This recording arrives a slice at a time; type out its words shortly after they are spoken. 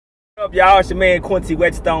What's up, y'all? It's your man Quincy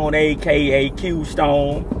Whetstone, aka Q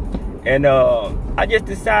Stone, and I just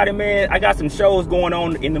decided, man, I got some shows going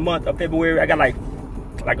on in the month of February. I got like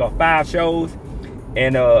 5 shows,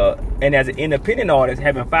 and as an independent artist,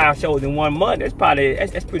 having 5 shows in 1 month,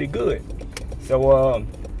 that's pretty good. So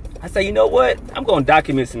I say, you know what? I'm gonna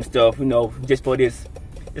document some stuff, you know, just for this.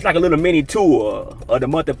 It's like a little mini tour of the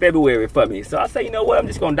month of February for me. So I say, you know what? I'm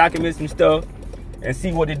just gonna document some stuff and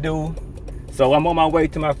see what it do. So I'm on my way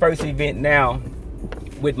to my first event now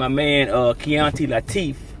with my man Keontae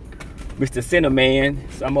Latif, Mr. Cinnamon.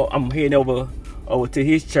 So I'm heading over to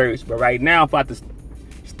his church. But right now I'm about to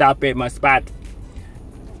stop at my spot,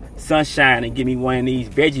 Sunshine, and give me one of these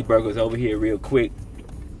veggie burgers over here real quick.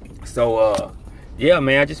 So yeah,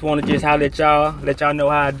 man, I just want to holler at y'all, let y'all know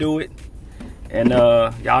how I do it, and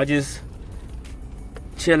y'all just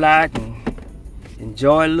chill out and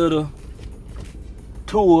enjoy a little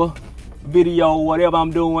tour video, whatever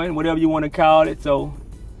I'm doing, whatever you want to call it. So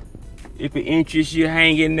if it interests you,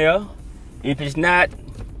 hang in there. If it's not,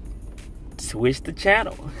 switch the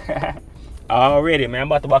channel. Already, man, I'm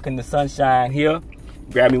about to walk in the Sunshine here,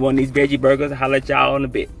 grab me one of these veggie burgers, and holler at y'all in a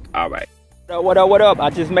bit. All right. What up, what up?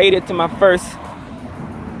 I just made it to my first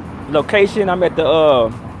location. I'm at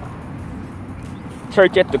the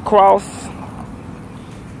church at the Cross,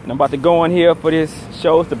 and I'm about to go in here for this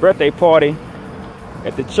show. It's the birthday party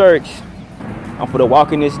at the church. I'm gonna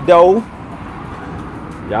walk in this door.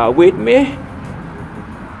 Y'all with me?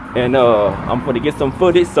 And I'm gonna get some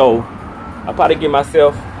footage, so I'll probably give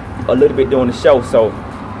myself a little bit during the show. So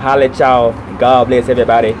holla at y'all. God bless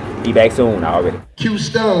everybody. Be back soon already. Q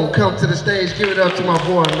Stone, come to the stage. Give it up to my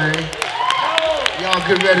boy, man. Y'all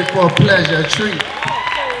get ready for a pleasure, a treat.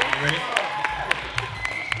 Ready?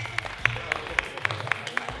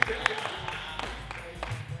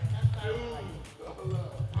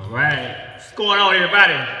 All right. What's going on,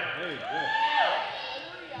 everybody?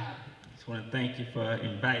 Just want to thank you for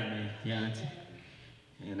inviting me, Keontae.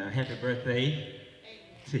 And happy birthday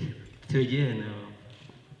to you. And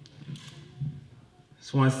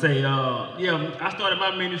just want to say, yeah, I started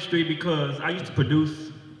my ministry because I used to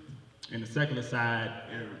produce in the secular side.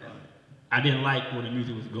 And I didn't like where the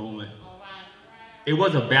music was going. It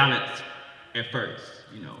was a balance at first,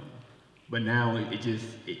 you know, but now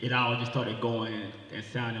it all just started going and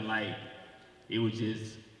sounding like it was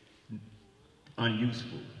just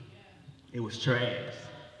unuseful. It was trash.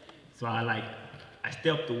 So I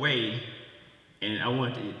stepped away, and I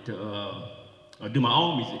wanted to do my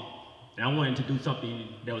own music. And I wanted to do something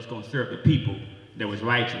that was going to serve the people, that was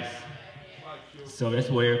righteous. So that's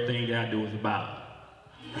what everything that I do is about.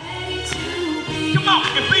 Come on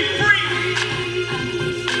and be free.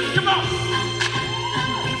 Come on.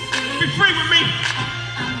 Be free with me.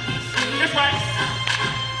 That's right.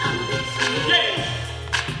 Yeah.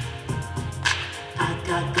 I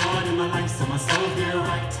got God in my life, so my soul feel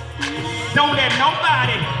right. Don't let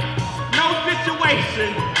nobody, no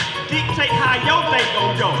situation dictate how your day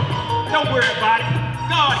gon' go. Don't worry about it.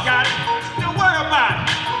 God got it. Don't worry about it.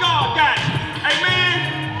 God got it. Amen.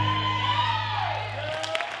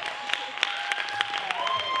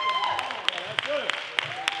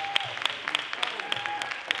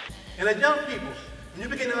 And as young people, when you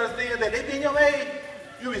begin to understand that they be in your age,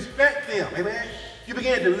 you respect them, amen. You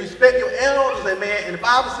begin to respect your elders, amen. And the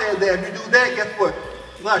Bible says that if you do that, guess what?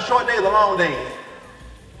 You're going to have short days or long days.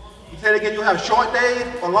 You say it again, you have short days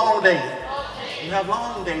or long days. You have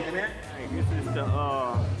long days, amen. Hey, this is the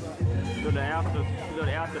little after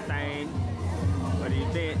thing for the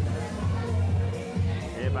event.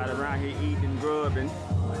 Everybody around here eating and grubbing,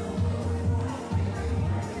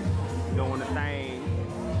 doing the thing.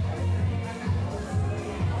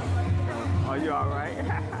 Are you all right?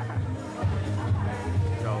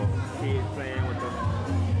 So kids playing with them.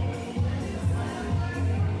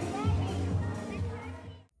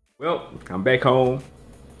 Well, I'm back home.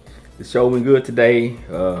 The show went good today.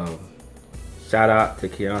 Shout out to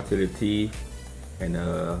Keontae Latif, and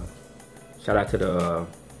shout out to the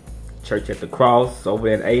church at the Cross over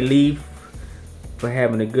at A-Leaf for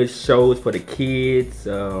having the good shows for the kids.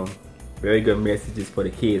 Very good messages for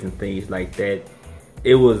the kids and things like that.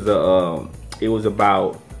 It was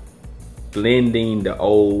about blending the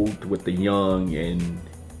old with the young and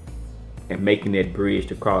making that bridge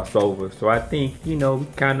to cross over. So I think, you know, we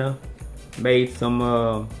kind of made a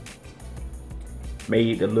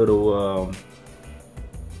little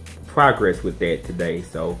progress with that today.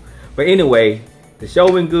 So, but anyway, the show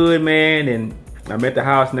went good, man, and I'm at the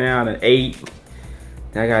house now at 8.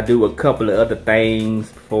 I gotta do a couple of other things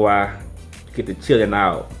before I get to chilling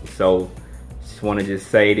out. So want to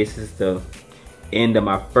say this is the end of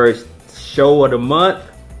my first show of the month.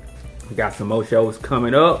 We got some more shows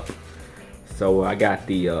coming up. So I got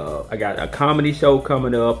a comedy show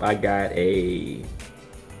coming up. I got a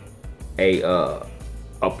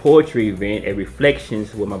poetry event, a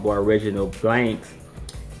Reflections with my boy Reginald Blanks,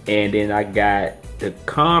 and then I got the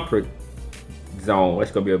Comfort Zone.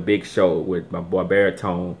 That's gonna be a big show with my boy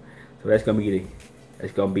Baritone. So that's gonna be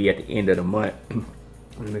at the end of the month. And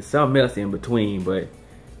there's something else in between, but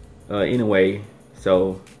anyway,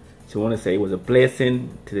 so just want to say it was a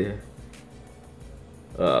blessing to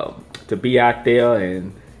be out there,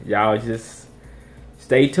 and y'all just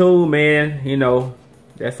stay tuned, man. You know,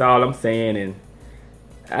 that's all I'm saying. And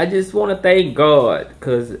I just want to thank God,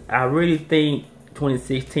 because I really think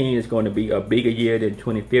 2016 is going to be a bigger year than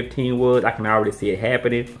 2015 was. I can already see it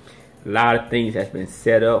happening. A lot of things has been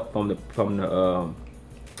set up from the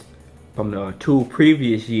 2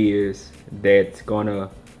 previous years. That's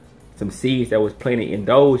some seeds that was planted in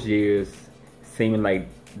those years, seeming like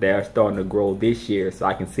they're starting to grow this year. So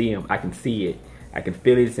I can see them. I can see it. I can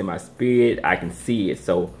feel it. It's in my spirit. I can see it.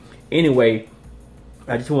 So anyway,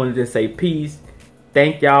 I just wanted to say peace.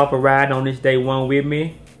 Thank y'all for riding on this day one with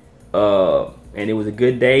me. And it was a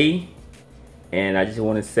good day. And I just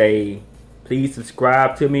want to say, please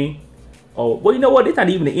subscribe to me. Oh, well, you know what? This not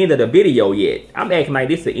even the end of the video yet. I'm acting like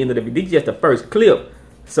this is the end of the video. This is just the first clip.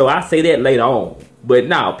 So I'll say that later on. But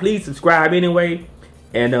now, please subscribe anyway.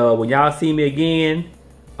 And when y'all see me again,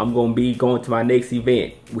 I'm going to be going to my next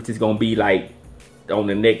event, which is going to be like on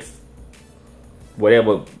the next,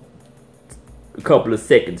 whatever, a couple of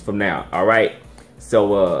seconds from now. All right.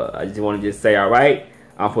 So I just want to just say, all right,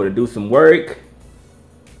 I'm going to do some work.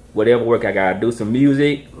 Whatever work I got to do, some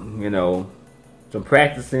music, you know, some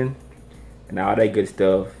practicing and all that good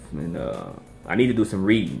stuff. And I need to do some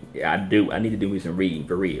reading. Yeah, I do. I need to do me some reading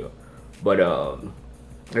for real. But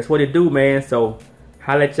that's what it do, man. So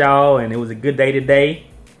holla at y'all, and it was a good day today.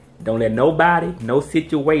 Don't let nobody, no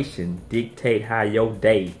situation dictate how your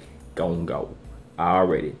day gon' go.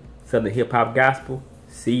 Already. Southern Hip Hop Gospel.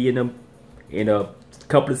 See you in a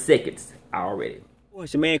couple of seconds. Already.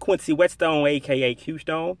 It's your man Quincy Whetstone, aka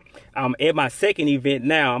Q-Stone. I'm at my second event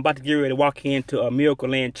now. I'm about to get ready to walk into a Miracle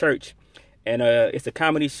Land Church. And it's a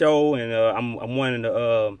comedy show, and I'm one of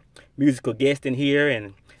the musical guests in here,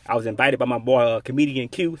 and I was invited by my boy comedian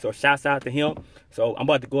Q, so shouts out to him. So I'm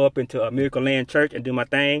about to go up into a Miracle Land Church and do my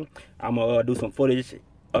thing. I'm gonna do some footage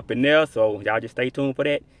up in there, so y'all just stay tuned for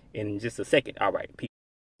that in just a second. All right, peace.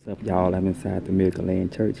 What's up, y'all? I'm inside the Miracle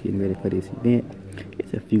Land Church getting ready for this event.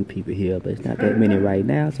 There's a few people here, but it's not that many right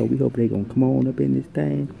now, so we hope they're gonna come on up in this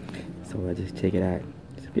thing. So I just check it out.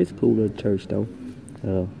 It's a cool little church though.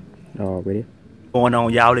 Already. Going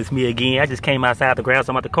on, y'all, it's me again. I just came outside to grab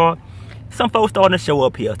some at the car. Some folks starting to show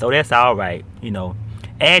up here, so that's all right. You know,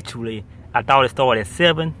 actually, I thought it started at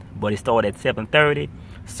 7, but it started at 7:30.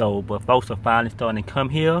 So, but folks are finally starting to come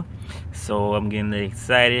here. So I'm getting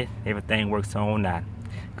excited. Everything works on now.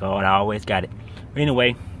 God always got it.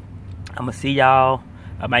 Anyway, I'm gonna see y'all.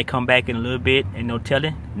 I might come back in a little bit, ain't no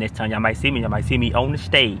telling. Next time y'all might see me on the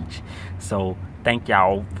stage. So thank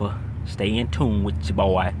y'all for staying tuned with your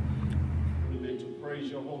boy.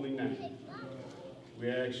 We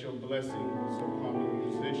ask your blessings upon the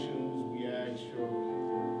musicians. We ask your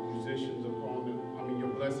musicians your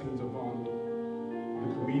blessings upon the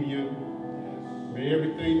comedian. May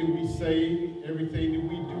everything that we say, everything that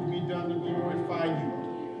we do be done to glorify you.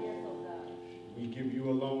 We give you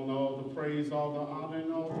alone all the praise, all the honor,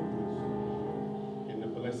 and all the praise. In the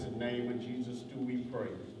blessed name of Jesus do we pray.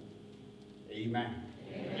 Amen.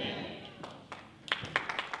 Amen.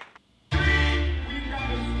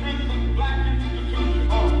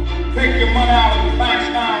 Take your money out of the bank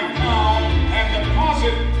account and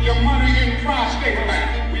deposit your money in Tri-State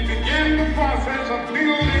Bank. We began the process of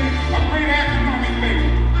building a great economic base.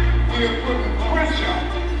 We are putting pressure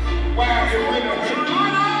while it really hurts.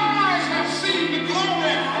 Mine eyes have seen the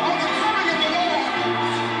glory of the coming of the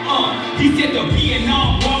Lord. He said the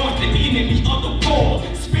Vietnam War was the enemy of the poor,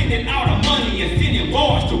 spending all the money and sending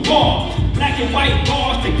wars to war. Black and white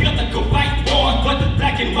bars together could fight wars, but the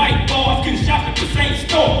black and white bars couldn't shop at the same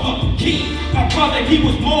store. King, my brother, he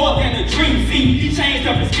was more than a dream. See, he changed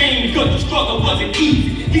up his game because the struggle wasn't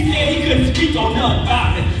easy. He said he couldn't speak on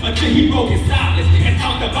nonviolence until he broke his silence and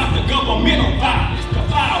talked about the governmental violence, the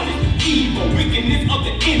violence, the evil, wickedness of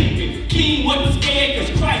the enemy. King wasn't scared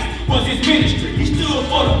because Christ was his ministry. He stood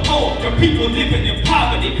for the poor, the people living in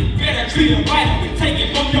poverty. Better treat them right than taking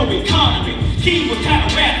from your economy. King was kind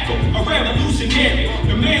of radical, a revolutionary.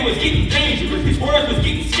 The man was getting dangerous, his words was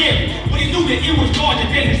getting scary. But he knew that it was larger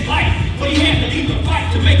than his life. But he had to lead the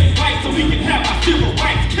fight to make it right so we can have our civil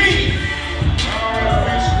rights. King!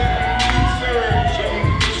 We stand in surge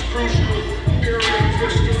in this crucial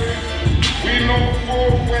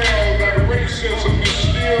sense of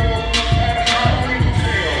mysterious and harmony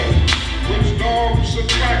tale, which dogs the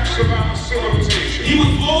tracks of our civilization. He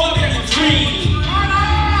was more than a dream. Our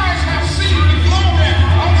eyes have seen the glory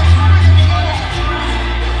of the coming of the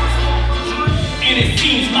Lord. And it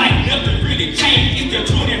seems like nothing really changed. It's the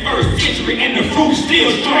 21st century and the fruit's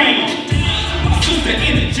still strange. My sister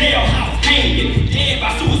in the jailhouse hanging, dead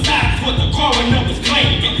by suicide is what the coroner was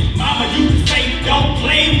claiming. Mama used to say, don't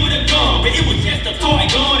play with a gun, but it was just a toy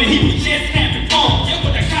gun and he was just having fun. Just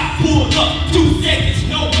when the cop pulled up, 2 seconds,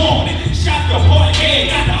 no warning. Shot the boy head,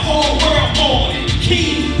 got the whole world mourning.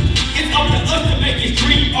 King, it's up to us to make his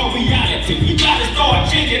dream a reality. We gotta start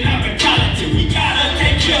changing our mentality. We gotta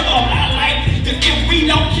take care of our life, cause if we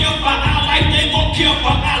don't care for our life, they won't care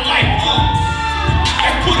for our life.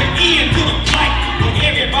 And put an end to the fight, but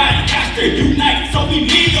everybody has to unite. So we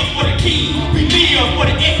kneel for the king, we kneel for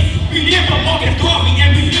the ex, we live for Marcus Garvey,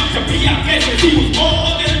 and we live to be our best, cause he was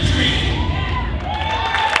more than a dream.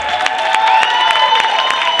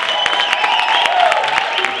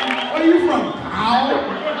 Where you from, cow?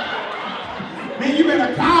 Man, you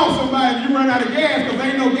better call somebody if you run out of gas, because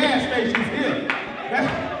ain't no gas stations here.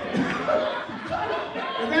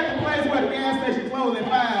 Is that the place where the gas station closed at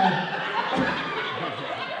 5?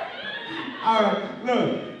 All right,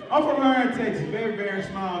 look, I'm from Hearn, Texas, very, very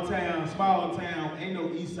small town, smaller town. Ain't no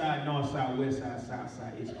east side, north side, west side, south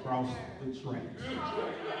side. It's across the tracks.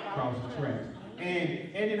 Across the tracks.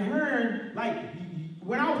 And in Hearn, like,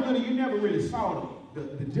 when I was little, you never really saw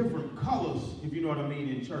the different colors, if you know what I mean,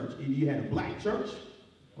 in church. Either you had a black church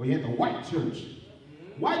or you had the white church.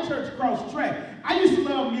 White church across the track. I used to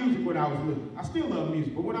love music when I was little. I still love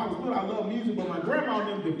music, but when I was little, I loved music, but my grandma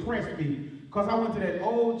and them depressed me because I went to that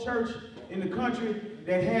old church in the country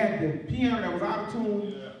that had the piano that was out of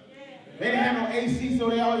tune. They didn't have no AC, so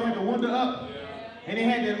they always had the window up. And they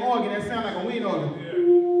had that organ that sounded like a wind organ.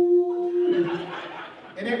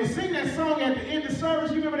 And they would sing that song at the end of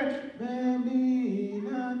service. You remember that?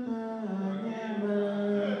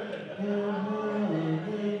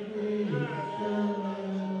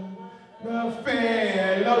 The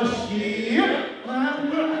fellowship.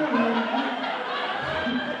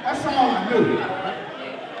 That's all I knew.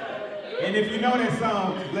 And if you know that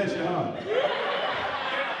song, bless your heart.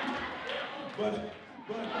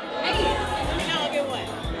 Hey, let me know get one.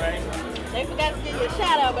 Right? They forgot to give you a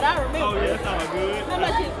shout out, but I remember. Oh, yeah, that's all good. How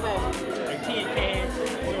much is it? Like 10 cash,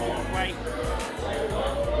 right?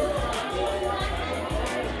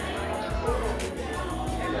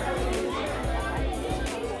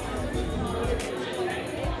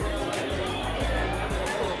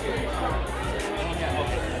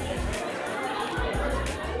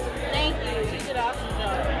 Thank you. You did an awesome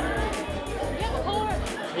job. You have a cord?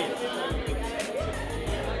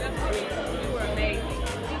 You were amazing.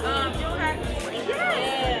 You have?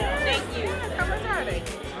 Yeah. Thank you. How much are they?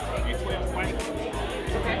 Get 12 white.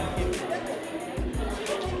 Okay.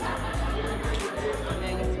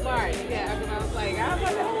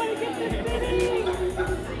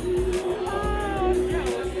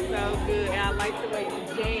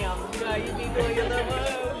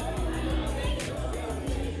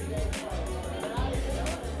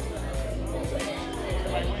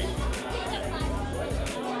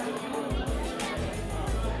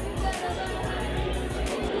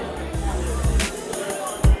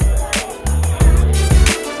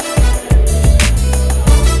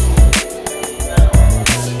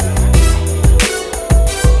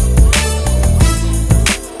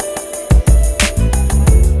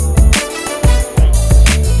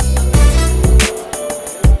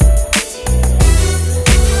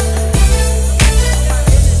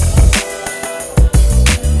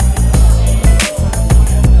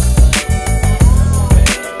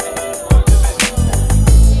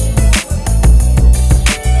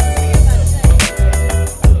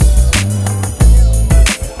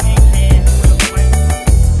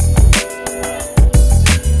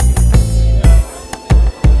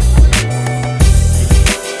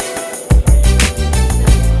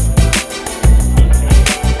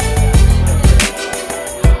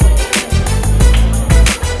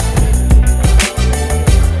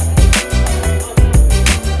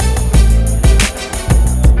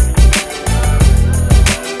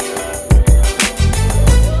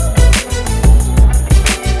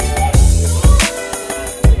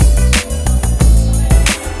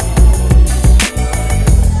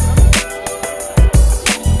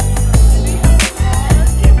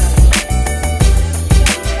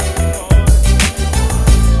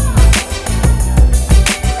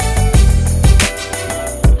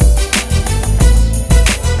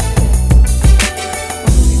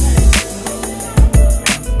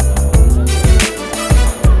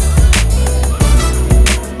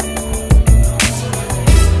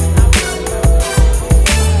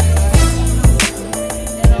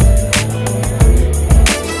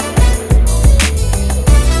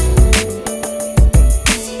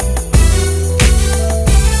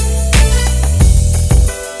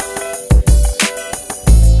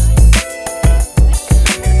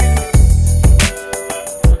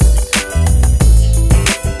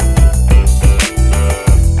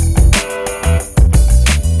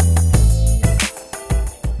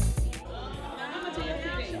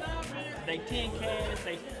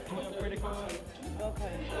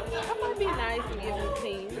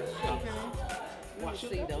 me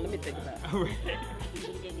see though. Let me think about it. All right.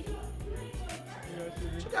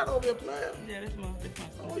 You got over here playing? Yeah, that's my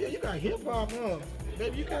Oh yeah, you got hip hop, huh?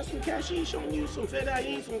 Baby, you got some cashish on you, some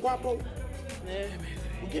fedayeen, some guapo. Yeah.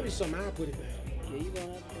 Well, give me some, I'll put it back. Yeah, you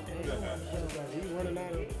gonna have to put that. You running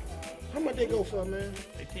out of. How much they go for, man?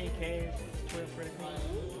 15 cash, 12 credit cards.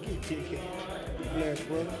 Give me 10 cash. Bless,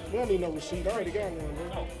 brother. We don't need no receipt. I already got one, bro.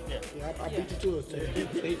 Oh, yeah. Yeah, I beat you to it.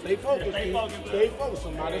 Stay focused, Stay focused.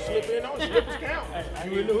 Somebody slip in on slippers count.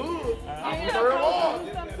 You in the hood. I'm third wall.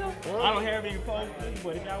 I don't have any posts,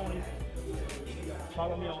 but if y'all want to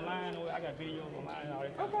follow me online, I got videos online and all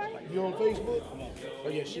that. Okay. You on Facebook? Oh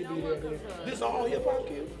yeah, she be there. This all hip hop,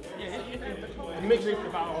 kid? Yeah, it's mixed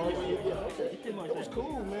about all yeah, okay. That was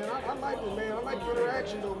cool, man. I like it, man. I like the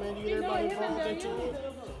interaction though, man. You get everybody involved into it.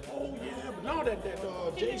 Oh yeah, but no,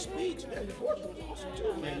 that Jay speech, that report was awesome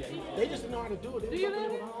too, man. They just didn't know how to do it. They was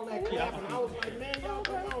doing all that clapping. I was like, man, y'all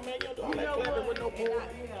come on, man. Y'all do all that clapping with no point.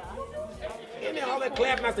 And then all that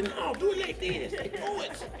clapping, I said, no, do it like this. They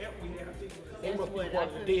poets. They must be part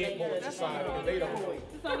of the dead poet society because they don't know.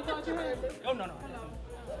 Oh, no.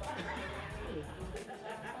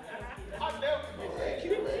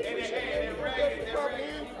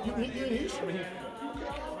 You in history. You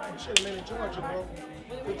should have been in charge, bro.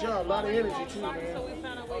 Good job. A lot of energy, too, man. So we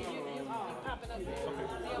found out where you popping up.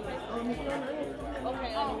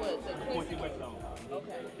 Okay, on what? The Quincy Whetstone.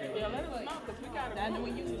 Okay. Yeah, let us know, because we got to. I know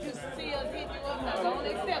when you just see us hit you up, now don't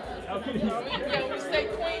accept us. Okay. Yeah, we say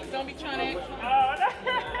Queens, don't be trying to act.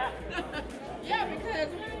 Yeah, because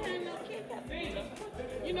we ain't had no kids.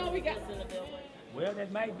 You know, we got some of them. Well,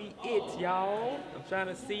 that might be it, y'all. I'm trying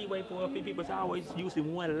to see, wait for a few people. It's always usually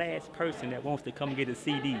one last person that wants to come get a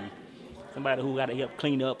CD. Somebody who got to help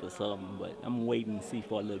clean up or something, but I'm waiting to see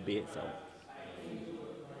for a little bit, so.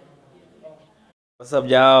 What's up,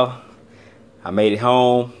 y'all? I made it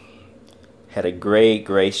home. Had a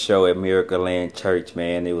great show at Miracle Land Church,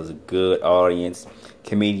 man. It was a good audience.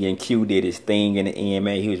 Comedian Q did his thing in the end,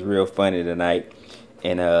 man. He was real funny tonight.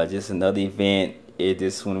 And just another event.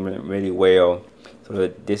 This one went really well. So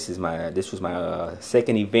this was my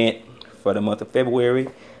second event for the month of February.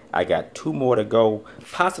 I got 2 more to go,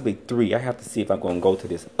 possibly 3. I have to see if I'm going to go to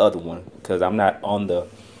this other one because I'm not on the.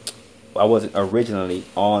 I wasn't originally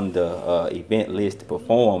on the event list to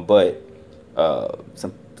perform, but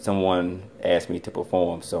someone asked me to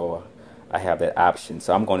perform, so I have that option.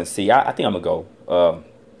 So I'm going to see. I think I'm going to go.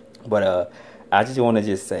 But I just want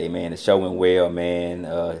to say, man, the show went well, man.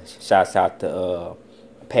 Shouts out to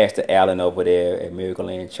Pastor Allen over there at Miracle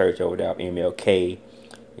Land Church over there at MLK.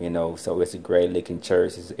 You know, so it's a great looking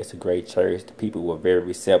church. It's a great church. The people were very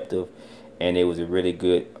receptive, and it was a really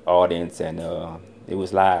good audience, and it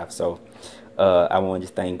was live. So I want to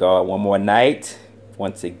just thank God one more night,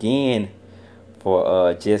 once again,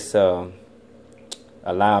 for just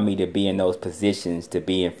allowing me to be in those positions, to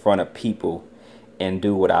be in front of people and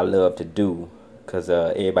do what I love to do, because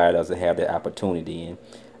everybody doesn't have that opportunity. And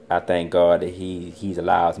I thank God that He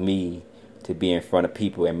allows me to be in front of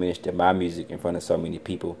people and minister my music in front of so many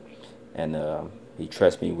people, and He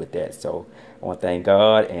trusts me with that. So I want to thank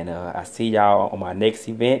God, and I see y'all on my next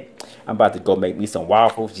event. I'm about to go make me some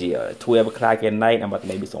waffles. Yeah, 12 o'clock at night, I'm about to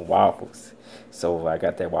make me some waffles. So I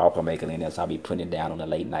got that waffle maker in there, so I'll be putting it down on the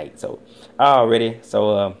late night. So already,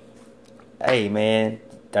 so hey man,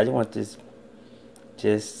 I just want to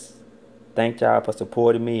just thank y'all for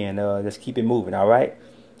supporting me, and let's keep it moving. All right,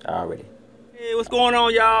 already. Hey, what's going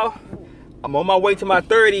on, y'all? I'm on my way to my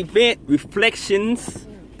 3rd event, Reflections,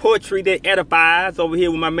 Poetry That Edifies, over here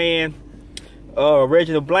with my man,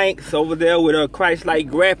 Reginald Blanks, over there with Christ-like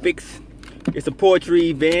graphics. It's a poetry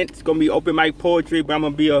event. It's gonna be open mic poetry, but I'm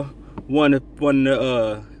gonna be one of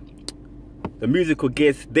the musical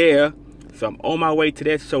guests there. So I'm on my way to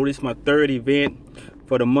that show. This is my 3rd event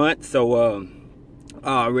for the month. So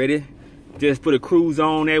already just put a cruise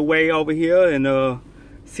on that way over here, and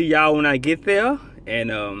see y'all when I get there.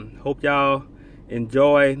 And hope y'all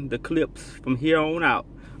enjoy the clips from here on out.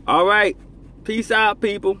 All right, peace out,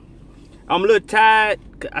 people. I'm a little tired.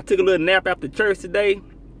 I took a little nap after church today.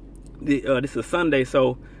 This is a Sunday,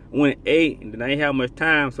 so I went at 8, and then I didn't have much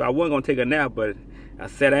time, so I wasn't gonna take a nap, but I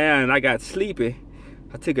sat down and I got sleepy.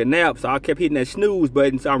 I took a nap, so I kept hitting that snooze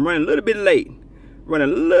button, so I'm running a little bit late.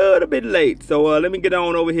 So let me get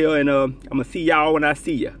on over here, and I'm gonna see y'all when I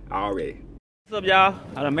see ya already. What's up, y'all?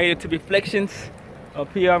 I done made it to Reflections.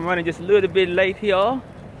 Up here, I'm running just a little bit late here.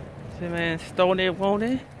 See, man, Stony won't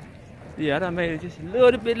it? Yeah, I done made it just a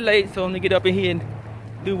little bit late, so I'm gonna get up in here and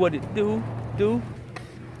do what it do.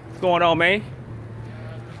 What's going on, man?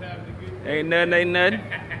 Ain't nothing.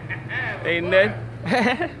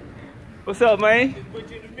 What's What's up, man? Just put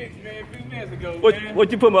you in the mix, man, a few minutes ago, man.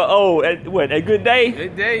 What you put my a good day?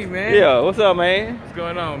 Good day, man. Yeah, what's up, man? What's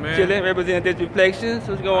going on, man? Chilling, representing this Reflections.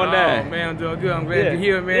 What's going down? Oh, man, I'm doing good. I'm glad to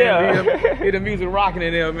hear, man. Hear the music rocking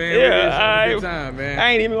in there, man. Yeah, good time, man.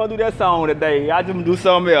 I ain't even gonna do that song today. I just do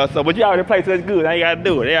something else. So, but you already played, so it's good. I ain't gotta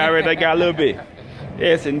do it. They already got a little bit.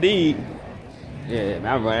 Yes, indeed. Yeah,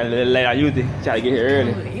 man, I'm running a little late. I usually try to get here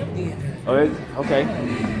early. Oh, okay.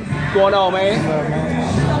 What's going on, man? What's up, man?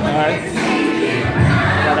 All right.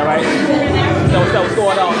 All right. So what's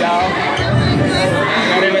going on, y'all?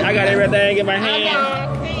 I got everything in my hand.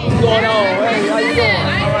 What's going on? Hey, how you doing?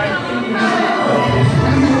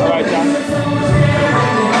 All right, y'all.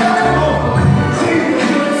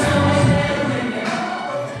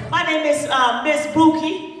 My name is Miss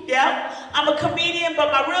Buki. Yeah. I'm a comedian,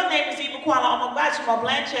 but my real name is Eva Kuala Omagbachi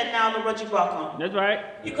Blanchett now in the Roger Welcome. That's right.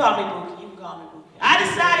 You call me Buki. You can call me Buki. I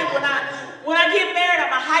decided when I get married, I'm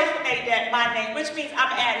gonna hyphenate my name, which means I'm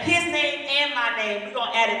gonna add his name and my name. We're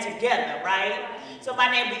gonna add it together, right? So my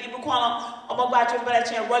name is Eva Kuala Omagbachi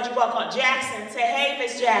Blanchett Roger Welcome. Jackson, say hey,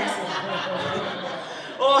 Miss Jackson.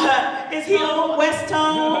 Or is he on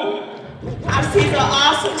Whetstone? I see the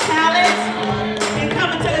awesome talent. He's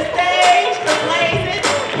coming to the stage, the blazing.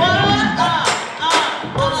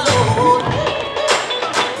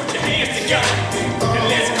 Put your hands together and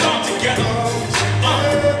let's come together.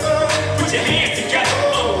 Put your hands together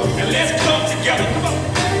and let's come together. Come on.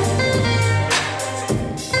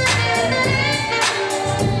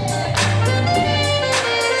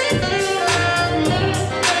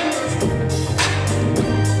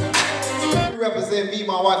 Represent me,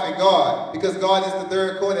 my wife, and God, because God is the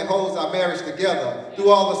third cord that holds our marriage together through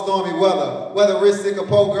all the stormy weather. Whether rich, sick, or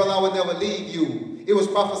poor, girl, I would never leave you. It was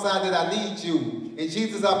prophesied that I need you. In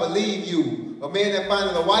Jesus, I believe you. A man that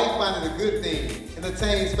findeth a wife findeth a good thing and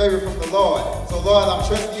attains favor from the Lord. So, Lord, I'm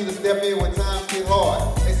trusting you to step in when times get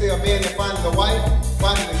hard. They say a man that findeth a wife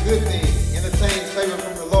findeth a good thing and attains favor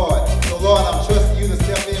from the Lord. So, Lord, I'm trusting you to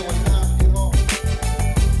step in when times get hard.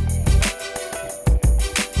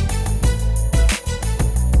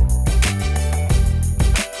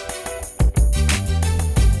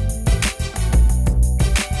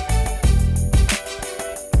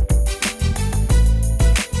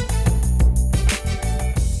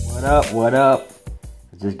 What up?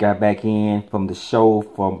 I just got back in from the show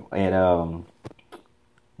at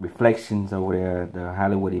Reflections over there at the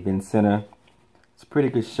Hollywood Event Center. It's a pretty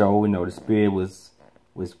good show. You know, the spirit was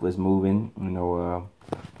moving. You know,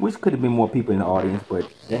 wish could have been more people in the audience, but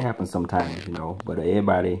that happens sometimes. You know, but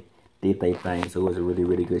everybody did their thing, so it was a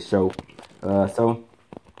really good show.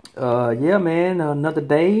 Yeah, man, another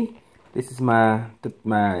day. This is my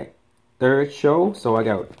third show, so I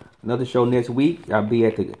got another show next week. I'll be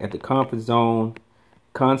at the Comfort Zone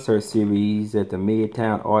concert series at the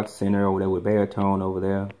Midtown Arts Center over there with Baritone over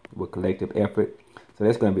there with Collective Effort. So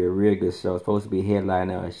that's going to be a real good show. It's supposed to be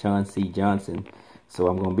headliner Sean C. Johnson. So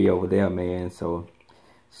I'm going to be over there, man. So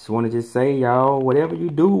just want to just say, y'all, whatever you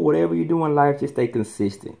do in life, just stay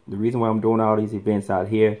consistent. The reason why I'm doing all these events out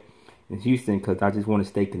here in Houston, because I just want to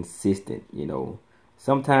stay consistent, you know.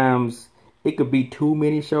 Sometimes it could be too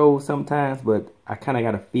many shows sometimes, but I kind of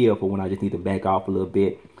got a feel for when I just need to back off a little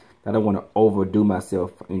bit. I don't want to overdo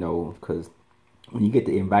myself, you know, because when you get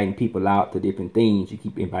to inviting people out to different things, you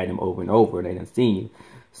keep inviting them over and over, and they done seen you.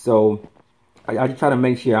 So I just try to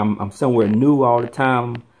make sure I'm somewhere new all the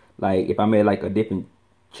time. Like if I'm at like a different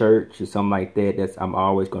church or something like that, I'm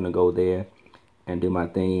always going to go there and do my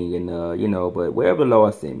thing, and you know, but wherever the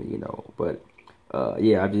Lord send me, you know. But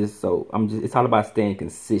yeah, it's all about staying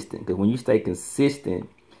consistent, because when you stay consistent,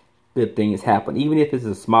 good things happen. Even if it's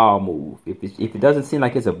a small move, if it doesn't seem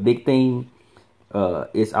like it's a big thing,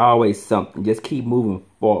 it's always something. Just keep moving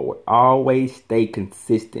forward. Always stay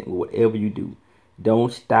consistent with whatever you do.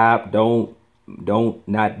 Don't stop. Don't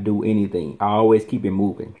not do anything. Always keep it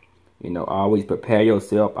moving. You know, always prepare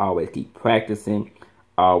yourself. Always keep practicing.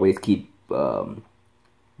 Always keep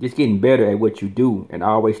just getting better at what you do, and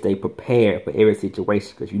always stay prepared for every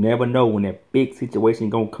situation, because you never know when that big situation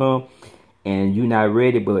gonna come and you're not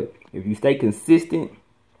ready. But if you stay consistent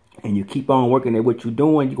and you keep on working at what you're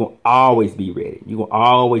doing, you're going to always be ready. You're going to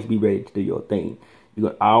always be ready to do your thing. You're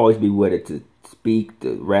going to always be ready to speak,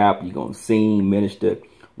 to rap. You're going to sing, minister,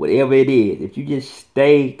 whatever it is. If you just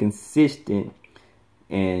stay consistent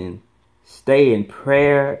and stay in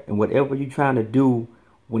prayer and whatever you're trying to do,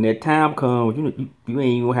 when that time comes, you ain't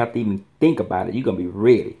even going to have to even think about it. You're going to be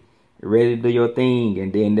ready. Ready to do your thing.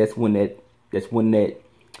 And then that's when that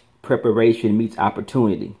preparation meets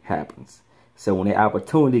opportunity happens. So when that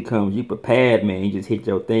opportunity comes, you prepared, man. You just hit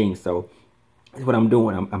your thing. So that's what I'm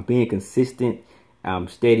doing. I'm being consistent I'm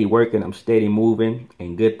steady working, I'm steady moving,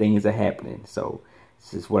 and good things are happening. So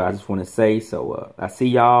this is what I just want to say. So I see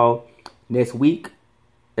y'all next week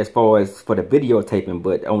as far as for the videotaping,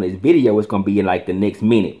 but on this video it's gonna be in like the next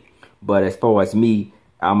minute. But as far as me,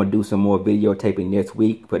 I'm gonna do some more videotaping next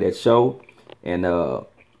week for that show, and I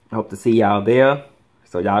hope to see y'all there.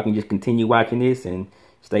 So y'all can just continue watching this and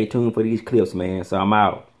stay tuned for these clips, man. So I'm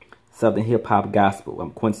out. Southern Hip Hop Gospel.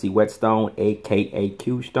 I'm Quincy Whetstone, aka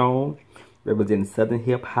Q Stone, representing Southern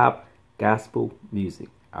Hip Hop Gospel music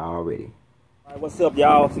already. All right, what's up,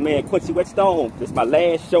 y'all? It's man Quincy Whetstone. This is my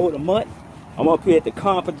last show of the month. I'm up here at the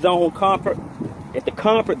Comfort Zone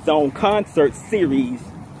concert series.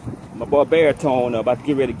 My boy Baritone about to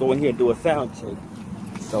get ready to go in here and do a sound check.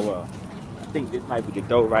 So I think this might be the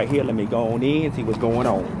door right here. Let me go on in and see what's going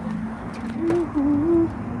on.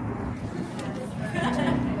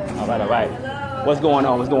 All right. What's going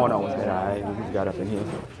on? All right, we just got up in here.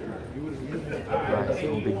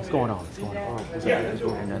 What's going on?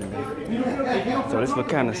 So this is what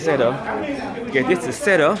kind of setup. Yeah, this is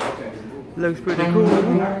setup. Looks pretty cool.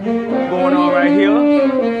 Going on right here.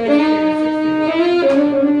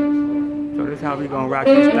 So this is how we gonna rock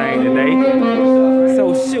this thing today.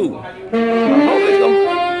 So shoot.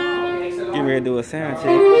 Get ready to do a sound check.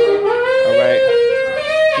 All right.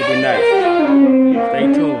 Should be nice. Stay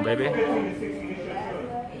tuned, baby.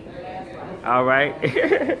 All right.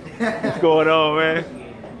 What's going on, man?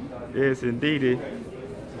 Yes, indeedy.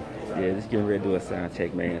 Yeah, just getting ready to do a sound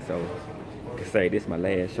check, man. So, like I say, this is my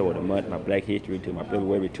last show of the month, my Black History to my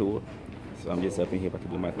February tour. So I'm just up in here about to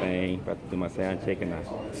do my thing, about to do my sound check, and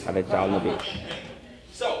I'll let y'all know a bit.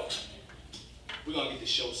 So, we're going to get the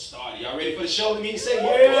show started. Y'all ready for the show? Let me say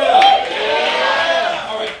yeah!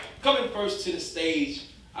 All right, coming first to the stage,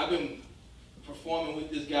 I've been performing with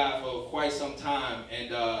this guy for quite some time, and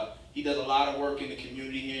he does a lot of work in the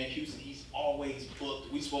community here in Houston. He's always booked.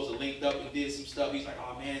 We supposed to link up and did some stuff. He's like,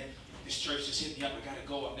 oh man, this church just hit me up. I gotta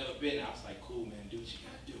go. I've never been. I was like, cool, man. Do what you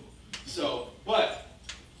gotta do. So, but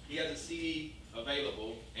he has a CD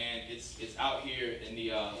available, and it's out here in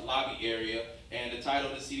the lobby area. And the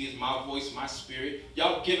title of the CD is My Voice, My Spirit.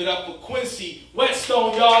 Y'all give it up for Quincy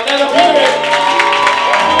Whetstone, y'all. Let him hear it.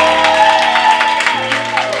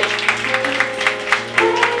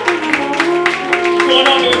 What's going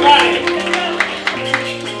on, everybody?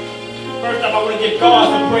 First off, I want to give God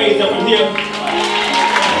some praise up in here. And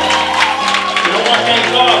I want to thank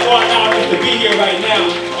God for allowing us to be here right now.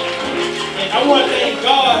 And I want to thank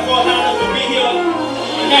God for allowing us to be here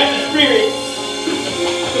in that spirit.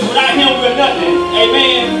 Because without Him, we're nothing.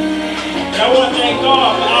 Amen. And I want to thank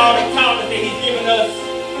God for all the talent that He's given us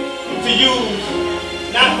to use,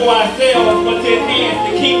 not for ourselves, but to enhance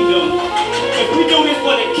the kingdom. Because we do this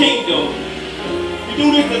for the kingdom. We do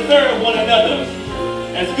this to serve one another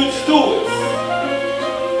as good stewards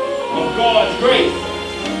of God's grace.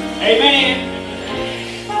 Amen.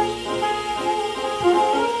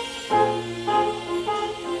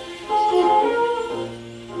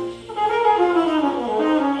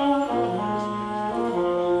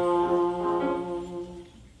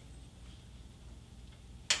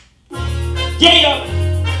 Yeah,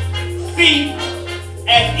 see,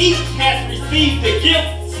 as each has received the gift,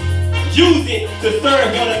 use it to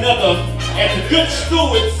serve one another as the good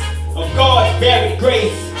stewards of God's varied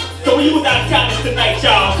grace. So we use our talents tonight,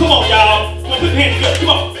 y'all. Come on, y'all. Come on, put your hands together. Come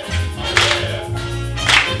on.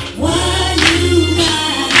 What you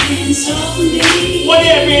riding so deep?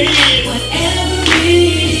 Whatever it is. Whatever it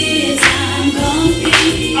is, I'm gonna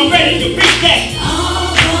be. I'm ready to reach that.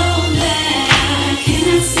 Although that I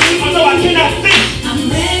cannot see. Although I cannot see. I'm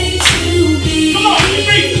ready to be. Come on,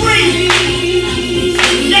 be free.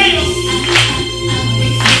 Yeah.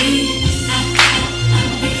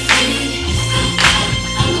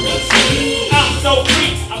 I'm so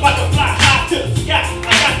free, I'm about to fly high to the sky.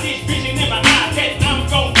 I got this vision in my eyes that I'm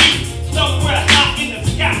gonna be somewhere high in the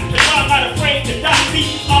sky. Cause I'm not afraid to die.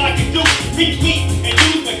 See, all I can do is reach me and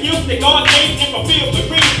use the gifts that God gave and fulfill the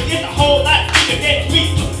dreams. But it's a whole lot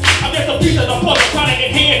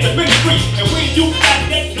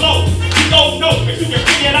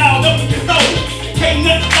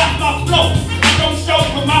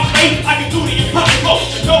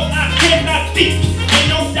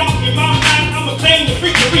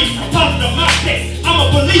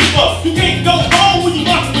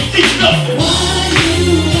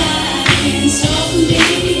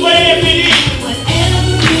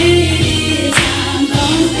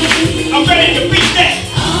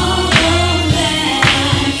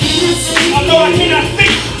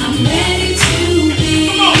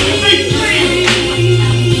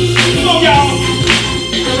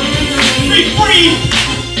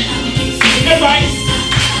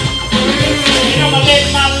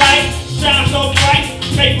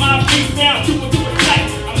Deep down, super tight.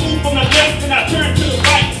 I move from the left and I turn to the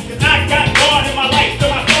right. Cause I got God in my life, so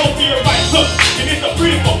my soul feel right. Look, and it's a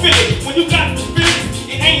beautiful feeling. When you got the spirit,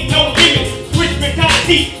 it ain't no limit. Switch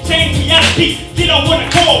mentality, change reality. Get on one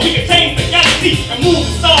accord, we can change the galaxy and move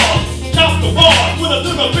the stars. Stop the wars. With a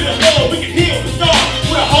little bit of love, we can heal the scars.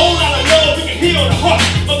 With a whole lot of love, we can heal the heart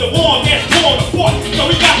of the one that's torn apart. So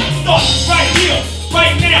we got to start right here,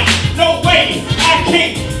 right now. No way, I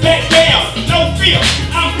can't back down. No fear,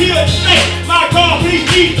 I'm here to stay. My God, please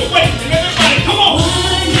lead the way. And everybody, come on.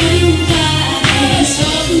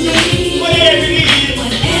 Whatever it is,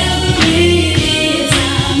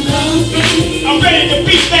 I'm ready to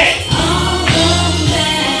beat that.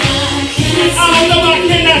 Although I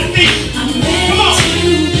cannot see. Come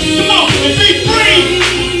on, and be free.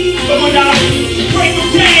 Come on, y'all, break the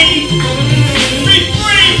chains. Be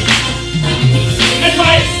free. That's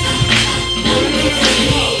right.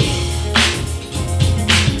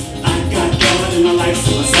 I got God in my life,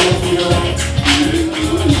 so my soul feel right.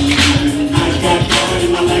 I got God in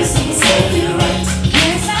my life, so my soul feel right.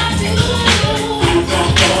 Yes, I do. I got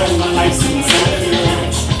God in my life, so my soul feel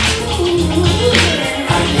right.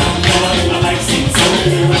 I got God in my life, so my soul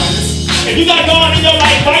feel right. If you got God in your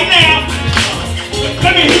life right now,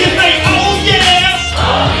 let me hear you say, oh yeah.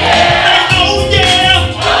 Oh yeah. Say, oh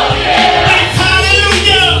yeah. Oh yeah. Say,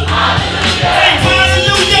 hallelujah. Hallelujah. Say,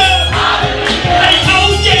 hallelujah. Hallelujah. Say,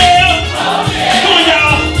 oh yeah. Oh yeah. Come on,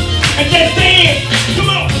 y'all. And just dance. Come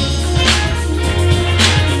on.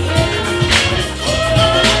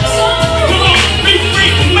 Come on. Be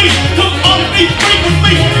free with me. Come on, be free with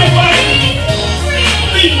me. Everybody.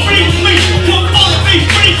 Be free with me. Come on, be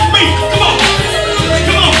free with me. Come on.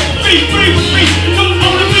 Come on. Be free with me. Come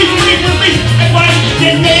on, be free with me. Everybody,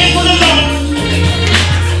 just dance for the Lord.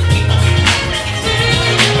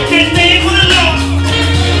 Just dance for the Lord.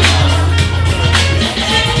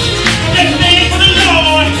 Just dance for the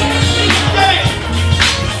Lord. Yeah.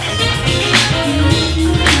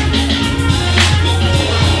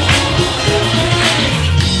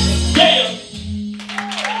 Yeah.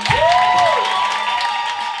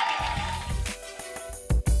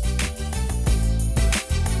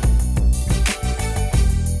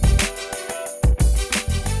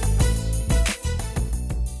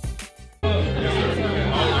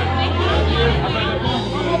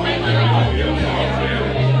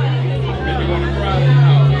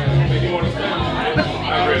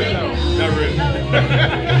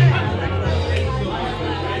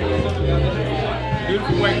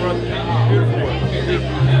 Beautiful way, brother. Beautiful way.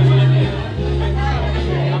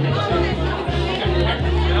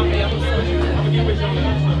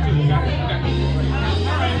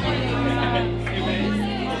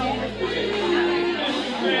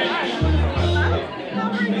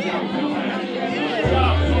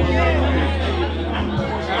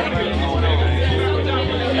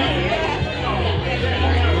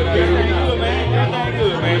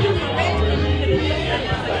 Good, man.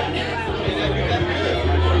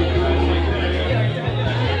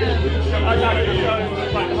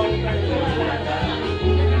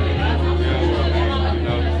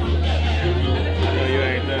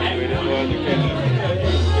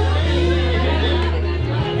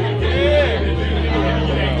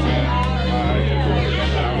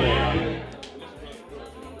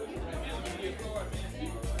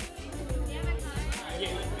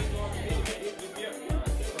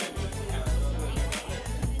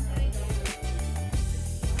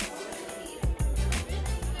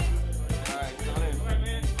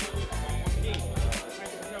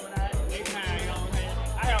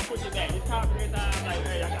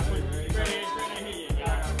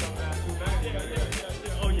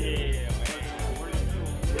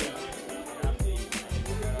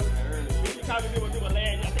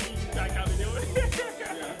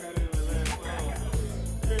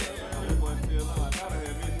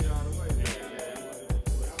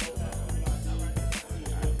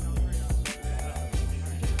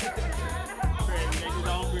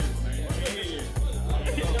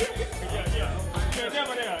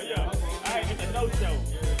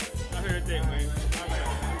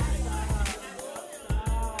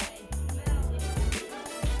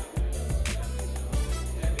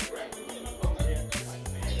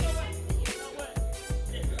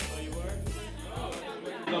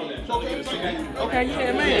 Okay,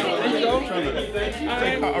 yeah, man.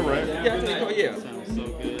 There you go. All right. Yeah. Sounds so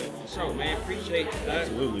good. So, man, appreciate that.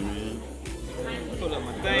 Absolutely, man. Pull up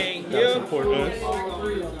my thing. You gotta support us.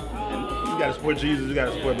 And you gotta support Jesus. You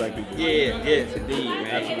gotta support black people. Yeah, yes, indeed, man.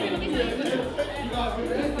 Absolutely.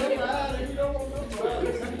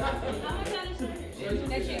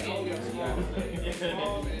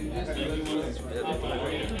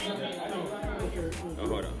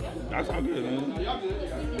 That's all good, man.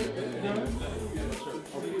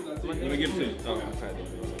 Let me give it to you. Oh,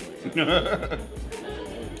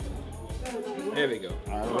 there we go.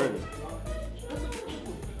 All right.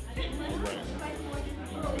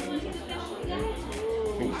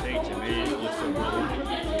 Appreciate you, man. You're so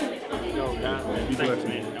good. Yo, God, man. Thanks,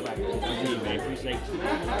 man. Thank you, man. Appreciate you.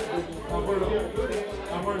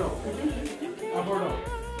 Alberto.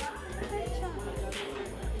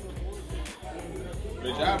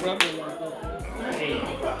 Good job, brother. Hey.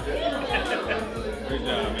 Good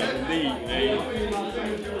job, man. Indeed, man.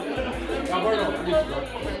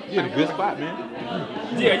 You had a good spot, man.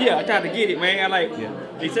 Yeah, I tried to get it, man. I like,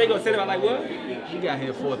 they say go set up. I like, what? You got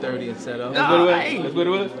here 4:30 and set up. That's what it was? That's what it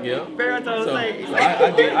was? Yeah. Marathon So say.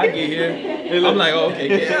 I get here. I'm like, oh, okay,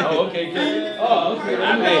 yeah. Oh, okay, good. Oh, okay.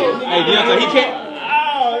 Hey, Deontay,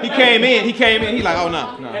 he came in. He like, oh,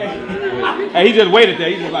 no. Hey, he just waited there.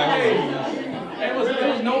 He just like, hey. There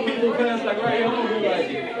was no people past like right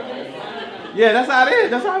here. Yeah, that's how it is.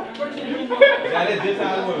 That's how. That's just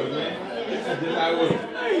how it was, man. That's just how it was.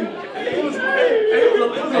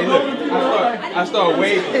 I started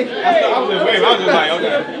waving. I was just waving. I was just like,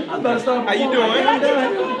 okay. How you doing?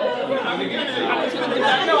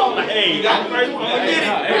 Hey, that's the first one. I'm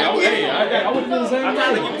gonna get it. I would have been the same. I'm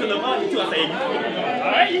trying to give it to Lamont too. I say,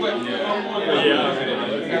 all right.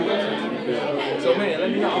 Yeah. So man, let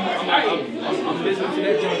me know. I'm listening to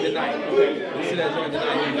that joint tonight. Okay. Listen to that joint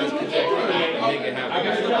tonight. Let's make it happen.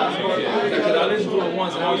 Because I listened to it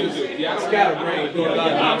once and I was just scatterbrained doing a lot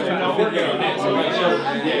of things trying to figure out that. So I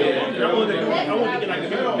want to get like a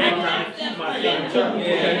background to my thing too.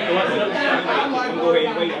 I'm go ahead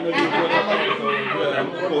and wait. I know you're doing that thing, so I'm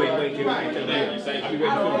go ahead and wait till I'll be ready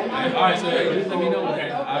soon. All right, so just let me know.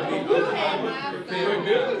 I'll be good.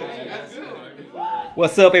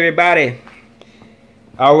 What's up, everybody?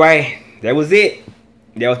 All right, that was it.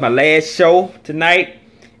 That was my last show tonight,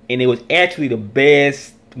 and it was actually the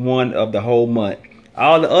best one of the whole month.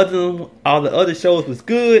 All the other shows was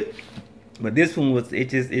good, but this one was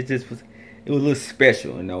it was a little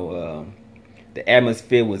special, you know. The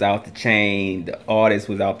atmosphere was off the chain. The artist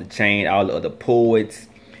was off the chain. All the other poets,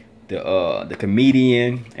 the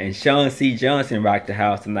comedian, and Sean C. Johnson rocked the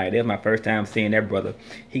house tonight. That was my first time seeing that brother.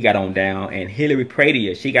 He got on down, and Hillary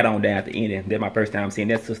Pradia, she got on down at the end. And that's my first time seeing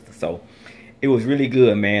that sister. So it was really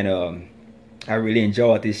good, man. I really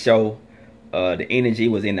enjoyed this show. The energy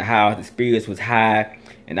was in the house. The spirits was high,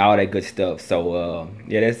 and all that good stuff. So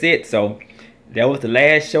yeah, that's it. So that was the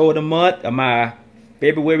last show of the month of my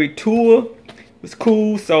February tour. It was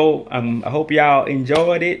cool. So I hope y'all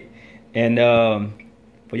enjoyed it, and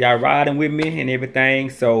for y'all riding with me and everything.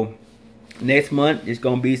 So next month there's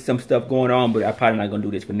gonna be some stuff going on, but I'm probably not gonna do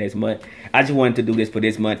this for next month. I just wanted to do this for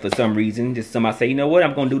this month for some reason. Just somebody say, you know what,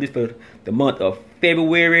 I'm gonna do this for the month of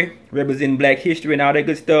February, representing Black history and all that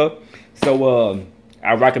good stuff. So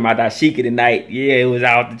I rocking my dashiki tonight. Yeah, it was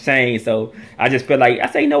out the chain. So I just felt like, I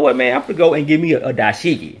say, you know what, man, I'm gonna go and give me a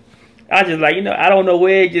dashiki. I just like, you know, I don't know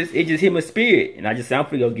where it just hit my spirit. And I just said, I'm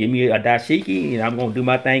gonna go give me a dashiki, and I'm gonna do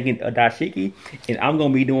my thing in a dashiki, and I'm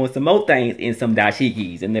gonna be doing some more things in some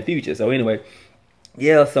dashikis in the future. So anyway,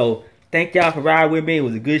 yeah, so thank y'all for riding with me. It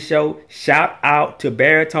was a good show. Shout out to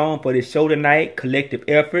Baritone for this show tonight. Collective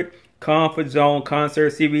effort, Comfort Zone concert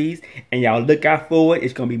series, and y'all look out for it.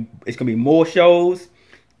 It's gonna be more shows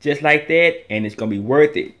just like that, and it's gonna be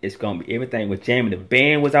worth it. It's gonna be, everything was jamming. The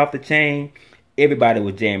band was off the chain. Everybody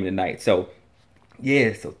was jamming tonight. So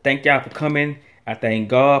yeah, so thank y'all for coming. I thank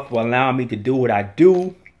God for allowing me to do what I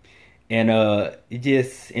do, and it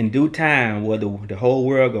just in due time, where the whole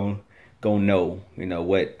world gonna know, you know,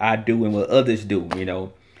 what I do and what others do, you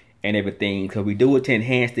know, and everything. Because we do it to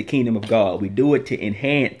enhance the kingdom of God. We do it to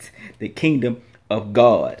enhance the kingdom of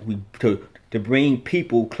God. To bring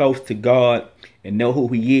people close to God and know who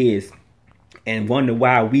He is, and wonder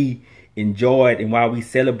why we enjoy it and why we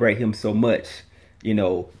celebrate Him so much, you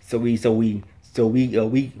know. So we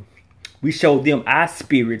show them our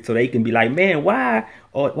spirit, so they can be like, man, why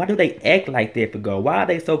do they act like that for God? Why are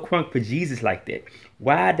they so crunk for Jesus like that?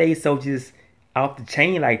 Why are they so just off the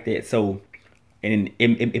chain like that? So, and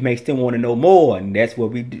it makes them want to know more, and that's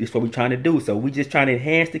what we're trying to do. So we just trying to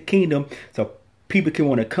enhance the kingdom, so people can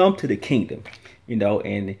want to come to the kingdom, you know,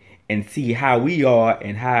 and see how we are,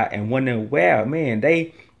 and wonder, wow, man,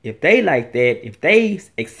 if they like that, if they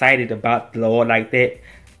excited about the Lord like that,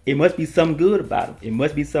 it must be something good about it. It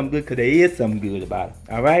must be something good, because there is something good about it.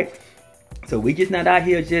 All right? So we just not out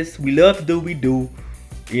here we love to do what we do,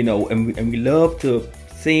 you know, and we love to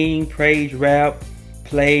sing, praise, rap,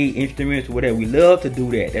 play instruments, or whatever. We love to do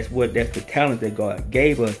that. That's the talent that God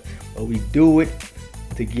gave us. But we do it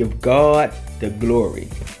to give God the glory.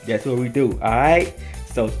 That's what we do, all right?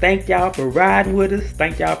 So thank y'all for riding with us.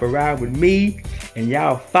 Thank y'all for riding with me. And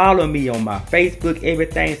y'all follow me on my Facebook,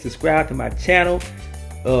 everything. Subscribe to my channel.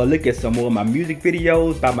 Look at some more of my music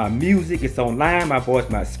videos. By my music, it's online. My voice,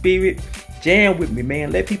 my spirit. Jam with me,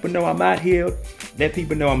 man. Let people know I'm out here. Let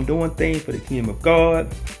people know I'm doing things for the kingdom of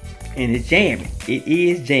God. And it's jamming. It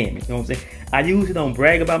is jamming. You know what I'm saying? I usually don't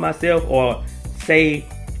brag about myself or say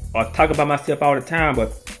or talk about myself all the time,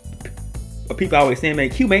 but people always saying, man,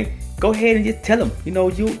 Q, man, go ahead and just tell them. You know,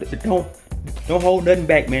 you don't hold nothing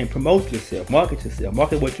back, man. Promote yourself, market yourself,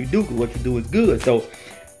 market what you do, because what you do is good. So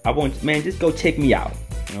I want, man, just go check me out.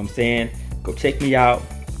 You know what I'm saying? Go check me out,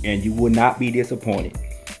 and you will not be disappointed.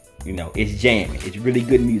 You know, it's jamming. It's really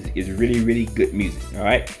good music. It's really, really good music. All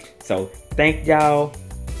right. So thank y'all,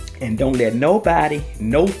 and don't let nobody,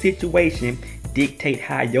 no situation dictate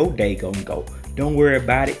how your day gonna go. Don't worry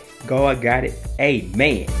about it. God got it.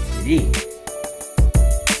 Amen. Yeah.